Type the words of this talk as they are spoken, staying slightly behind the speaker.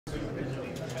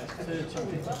Right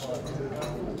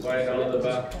down at the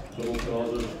back, some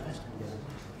causes.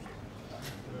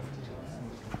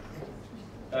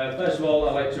 First of all,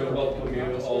 I'd like to welcome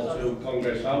you all to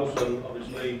Congress House, and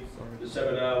obviously the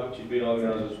seminar which has been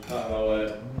organised as part of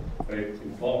our very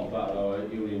important part of our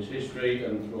union's history,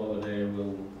 and throughout the day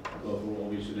we'll go through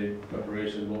obviously the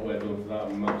preparation of what we're doing for that,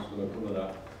 and Matt's going to cover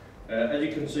that. As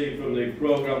you can see from the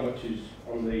programme which is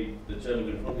on the table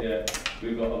in front here,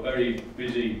 we've got a very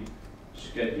busy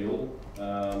schedule.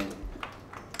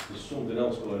 There's something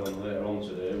else going on later on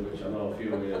today, which I know a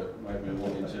few of you might be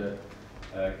wanting to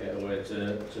get away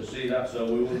to see that. So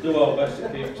we will do our best to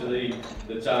keep to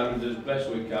the times as best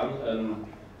we can,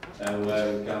 and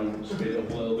where we can speed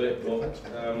up a little bit. But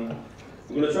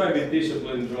we're going to try and be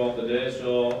disciplined throughout the day.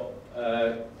 So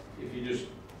if you just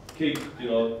keep,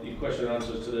 your question and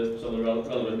answers to the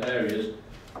relevant areas.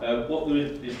 What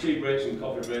there's tea breaks and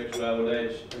coffee breaks where I would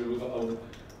edge. We've got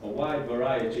a wide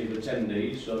variety of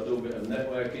attendees, so do a bit of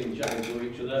networking, chatting to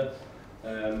each other.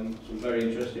 Some very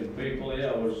interesting people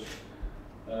here. I was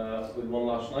with one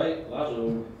last night, Laz,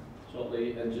 who sort of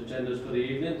entertained us for the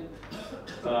evening.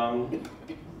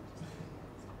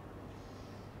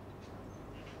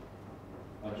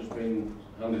 I've just been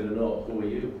handed a note. Who are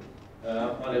you?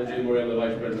 My name's Jim Murray, I'm the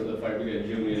Vice President of the Fire Brigade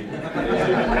Union.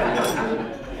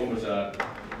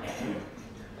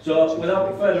 So,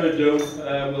 without further ado,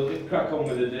 we'll crack on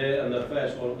with the day, and the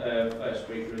first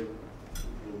speaker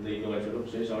will need no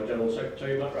introduction. It's our General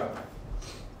Secretary, Wrack.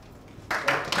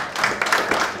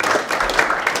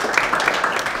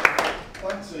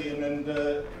 Thanks, Ian, and can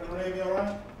everyone hear me all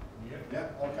right? Yeah,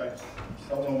 okay.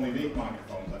 Don't normally need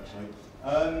microphones, actually.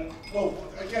 Well,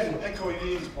 again, echoing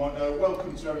Ian's point,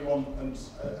 welcome to everyone, and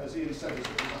as Ian said, there's a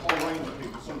whole range of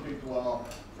people. Some people are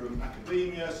from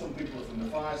academia, some people are from the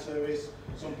fire service,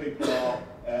 some people are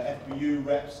FBU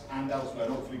reps and elsewhere.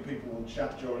 Hopefully people will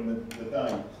chat during the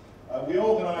day. We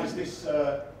organised this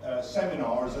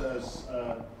seminar as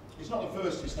it's not the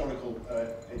first historical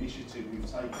initiative we've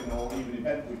taken or even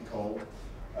event we've called,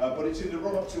 but it's in the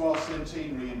run-up to our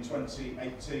centenary in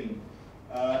 2018.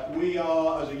 We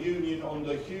are, as a union,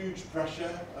 under huge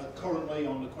pressure currently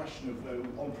on the question of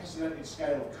unprecedented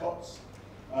scale of cuts,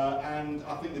 and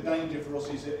I think the danger for us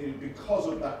is that because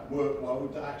of that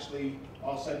workload, that actually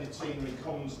our centenary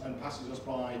comes and passes us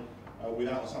by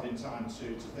without us having time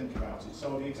to think about it.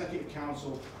 So the Executive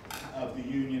Council of the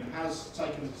union has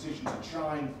taken the decision to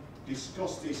try and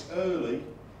discuss this early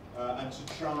and to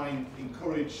try and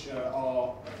encourage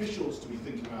our officials to be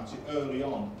thinking about it early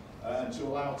on. And to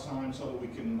allow time so that we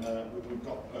can, we've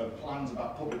got plans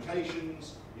about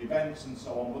publications, events and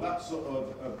so on, but that sort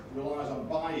of relies on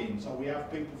buy-in. So we have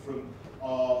people from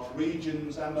our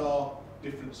regions and our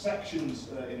different sections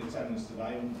in attendance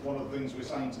today, and one of the things we're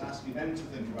saying to asking them to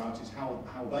think about is how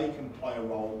they can play a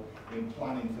role in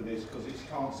planning for this, because it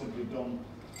can't simply be done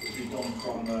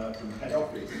from head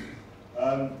office.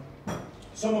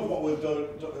 Some of what we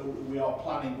are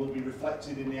planning will be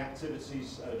reflected in the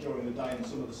activities during the day, and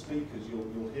some of the speakers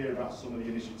you'll hear about some of the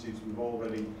initiatives we've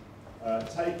already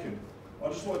taken. I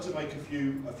just wanted to make a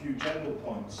few general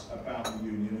points about the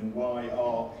union and why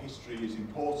our history is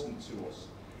important to us.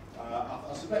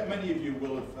 I suspect many of you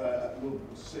will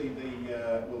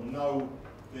know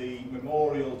the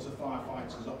memorial to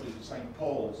firefighters opposite St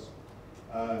Paul's,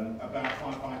 about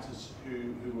firefighters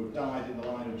who have died in the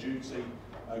line of duty.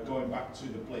 Going back to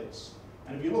the Blitz.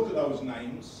 And if you look at those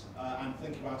names and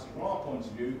think about it from our point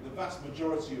of view, the vast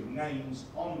majority of names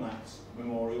on that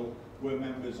memorial were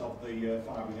members of the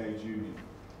Fire Brigade Union.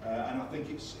 And I think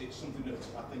it's something that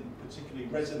I think particularly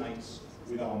resonates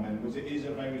with our members. It is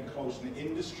a very close-knit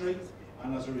industry,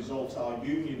 and as a result our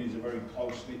union is a very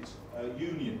close-knit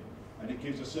union. And it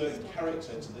gives a certain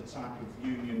character to the type of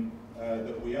union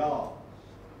that we are.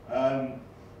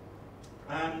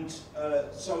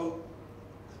 So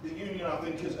the union, I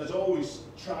think, has always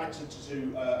tried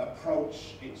to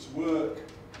approach its work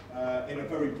in a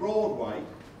very broad way,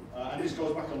 and this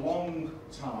goes back a long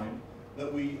time,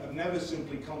 that we have never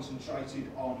simply concentrated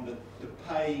on the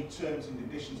pay, terms and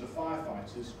conditions of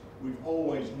firefighters. We've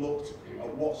always looked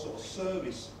at what sort of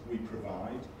service we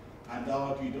provide, and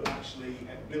argued that actually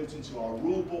built into our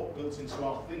rule book, built into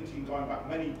our thinking going back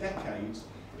many decades,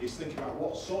 is thinking about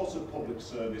what sort of public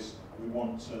service we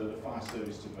want the fire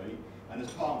service to be. And as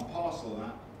part and parcel of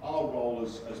that, our role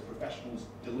as professionals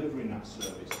delivering that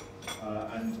service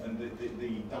and the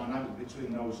dynamic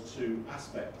between those two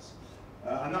aspects.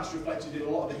 And that's reflected in a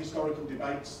lot of the historical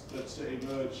debates that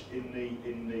emerge in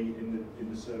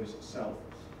the service itself.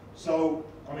 So,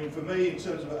 I mean, for me, in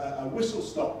terms of a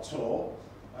whistle-stop tour,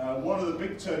 one of the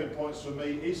big turning points for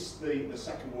me is the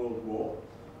Second World War,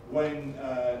 when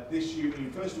this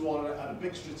union, first of all, had a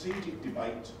big strategic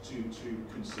debate to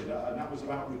consider, and that was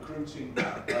about recruiting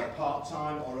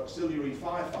part-time or auxiliary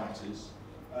firefighters.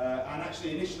 And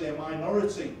actually, initially, a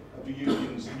minority of the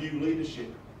union's new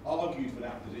leadership argued for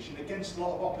that position against a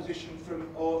lot of opposition from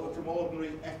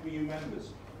ordinary FBU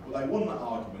members. Well, they won that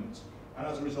argument, and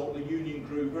as a result, the union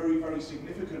grew very, very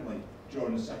significantly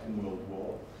during the Second World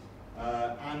War,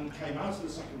 and came out of the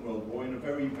Second World War in a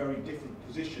very, very different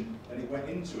position than it went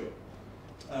into it.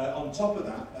 On top of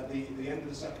that, at the end of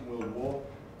the Second World War,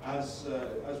 as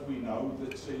we know,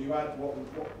 that you had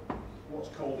what's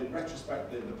called in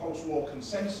retrospect the post-war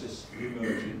consensus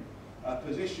emerging, a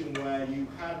position where you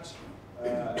had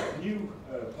new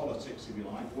politics, if you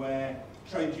like, where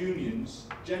trade unions,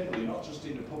 generally, not just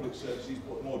in the public services,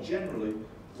 but more generally,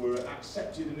 were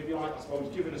accepted and, if you like, I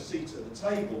suppose, given a seat at the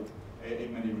table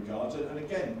in many regards. And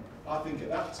again, I think at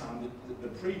that time, the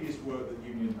previous work that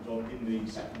unions had done in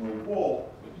the Second World War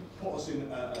put us in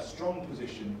a strong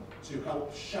position to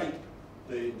help shape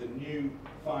the new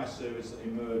fire service that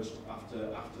emerged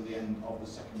after the end of the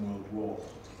Second World War.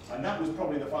 And that was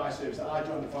probably the fire service that I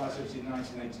joined the fire service in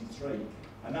 1983.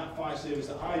 And that fire service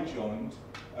that I joined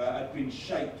had been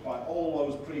shaped by all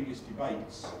those previous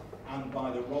debates and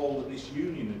by the role that this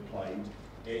union had played,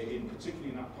 particularly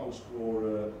in that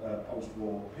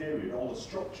post-war period. All the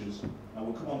structures, and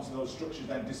we'll come on to those structures,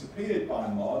 then disappeared by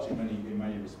and large in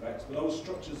many respects, but those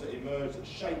structures that emerged that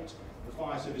shaped the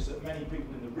fire service that many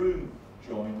people in the room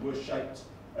joined were shaped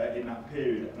in that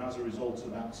period, and as a result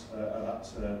of that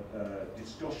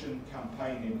discussion,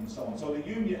 campaigning, and so on. So the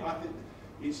union, I think,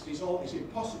 it's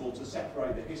impossible to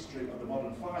separate the history of the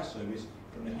modern fire service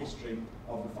from the history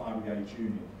of the Fire Brigade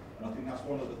Union. And I think that's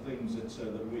one of the things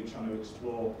that we're trying to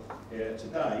explore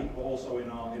today, but also in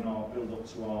our build-up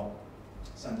to our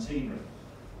centenary.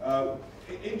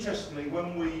 Interestingly,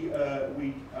 when we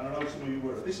and I know some of you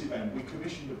were at this event, we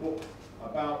commissioned a book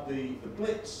about the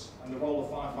Blitz and the role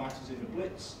of firefighters in the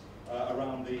Blitz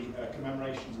around the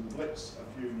commemorations of the Blitz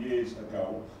a few years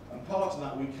ago. And part of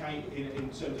that, we came, in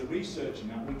terms of researching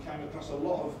that, we came across a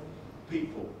lot of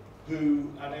people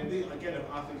who, and again,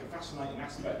 I think a fascinating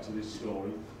aspect to this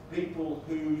story, people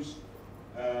whose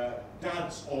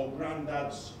dads or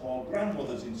granddads or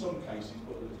grandmothers in some cases,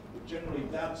 but generally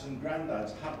dads and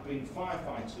granddads, had been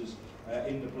firefighters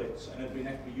in the Blitz and had been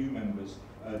FBU members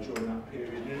during that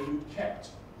period, and who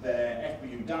kept their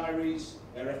FBU diaries,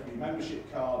 their FBU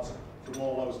membership cards from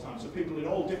all those times. So people in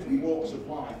all different walks of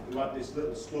life who had this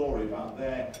little story about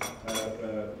their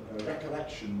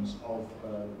recollections of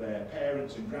their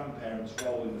parents and grandparents'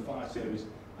 role in the fire service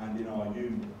and in our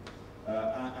union.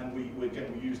 And we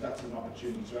use that as an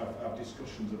opportunity to have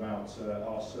discussions about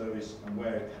our service and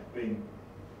where it had been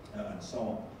and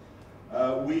so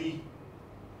on. We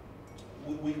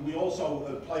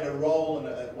also played a role,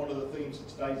 and one of the themes of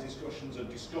today's discussions, a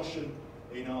discussion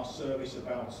in our service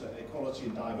about equality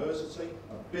and diversity,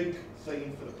 a big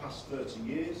theme for the past 30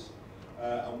 years,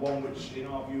 and one which in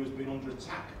our view has been under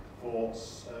attack for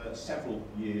several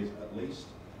years at least.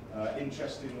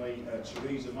 Interestingly,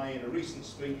 Theresa May in a recent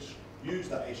speech used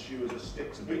that issue as a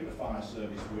stick to beat the fire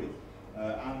service with,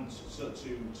 and so to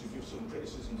give some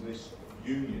criticism to this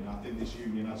union. I think this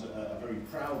union has a very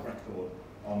proud record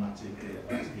on that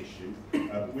issue,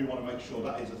 but we want to make sure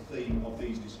that is a theme of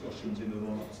these discussions in the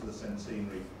run-up to the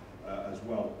centenary as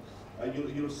well. You'll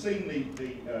have seen the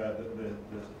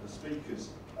speakers,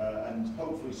 and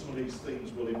hopefully some of these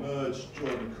themes will emerge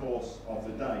during the course of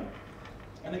the day.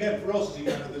 And again, for us,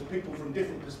 there's people from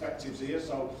different perspectives here,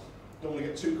 so don't want to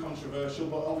get too controversial,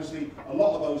 but obviously a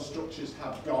lot of those structures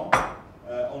have gone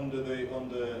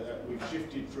we've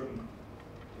shifted from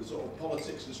the sort of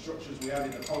politics and structures we had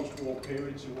in the post-war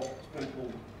period to what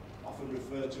people often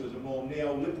refer to as a more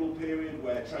neoliberal period,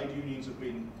 where trade unions have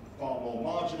been far more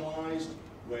marginalised,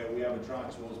 where we have a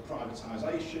drive towards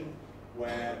privatisation,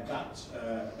 where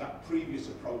that previous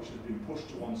approach has been pushed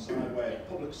to one side, where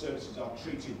public services are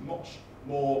treated much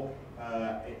more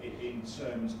in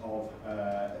terms of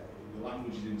the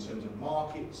languages, in terms of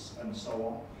markets and so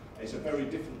on. It's a very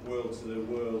different world to the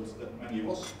world that many of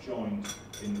us joined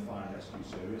in the fire and rescue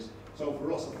service. So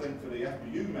for us, I think for the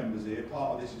FBU members here,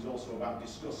 part of this is also about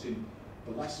discussing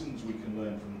the lessons we can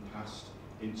learn from the past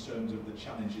in terms of the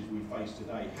challenges we face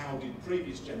today. How did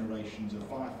previous generations of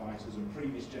firefighters and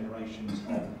previous generations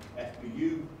of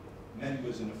FBU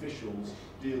members and officials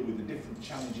deal with the different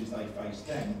challenges they faced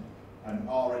then, and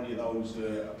are any of those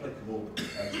applicable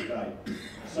today?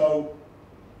 So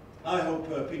I hope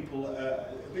people,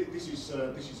 this is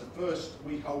a first,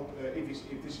 we hope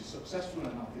if this is successful,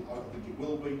 and I think it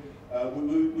will be,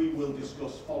 we will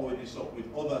discuss following this up with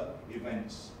other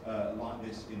events like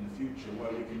this in the future,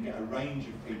 where we can get a range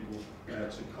of people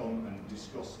to come and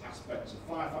discuss aspects of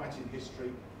firefighting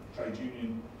history, trade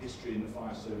union history in the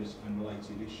fire service and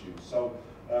related issues. So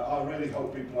I really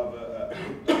hope people have a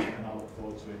good day, and I look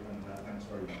forward to it, and thanks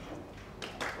very much.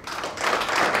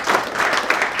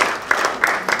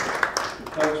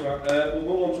 Thanks, Mark. We'll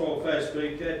move on to our first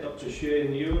speaker, Dr.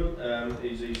 Shane Ewan.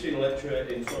 He's a senior lecturer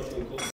in social and cultural